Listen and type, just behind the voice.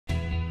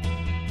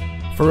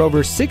For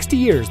over 60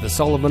 years, the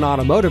Sullivan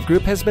Automotive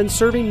Group has been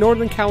serving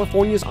Northern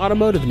California's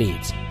automotive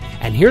needs.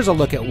 And here's a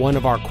look at one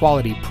of our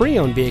quality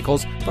pre-owned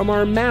vehicles from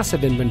our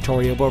massive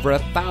inventory of over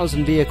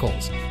 1,000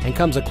 vehicles, and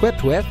comes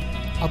equipped with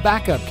a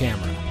backup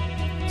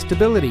camera,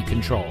 stability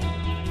control,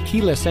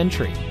 keyless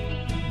entry,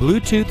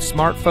 Bluetooth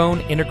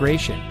smartphone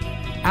integration,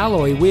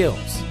 alloy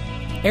wheels,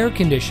 air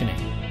conditioning,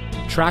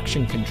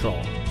 traction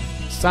control,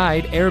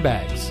 side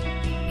airbags,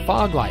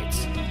 fog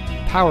lights,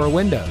 power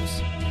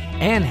windows,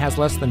 and has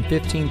less than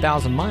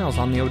 15,000 miles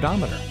on the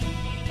odometer.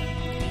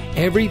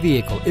 Every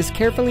vehicle is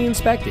carefully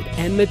inspected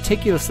and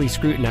meticulously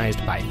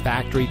scrutinized by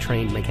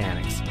factory-trained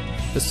mechanics.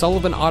 The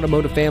Sullivan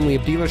Automotive family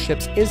of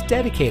dealerships is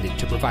dedicated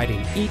to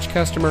providing each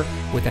customer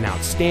with an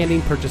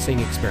outstanding purchasing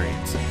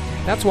experience.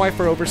 That's why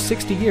for over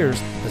 60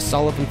 years, the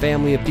Sullivan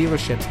family of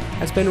dealerships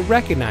has been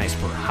recognized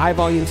for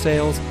high-volume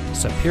sales,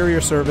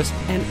 superior service,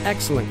 and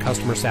excellent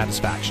customer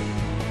satisfaction.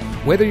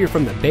 Whether you're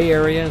from the Bay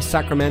Area,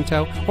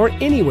 Sacramento, or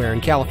anywhere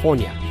in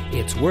California,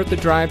 it's worth the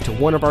drive to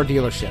one of our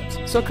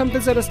dealerships, so come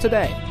visit us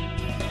today.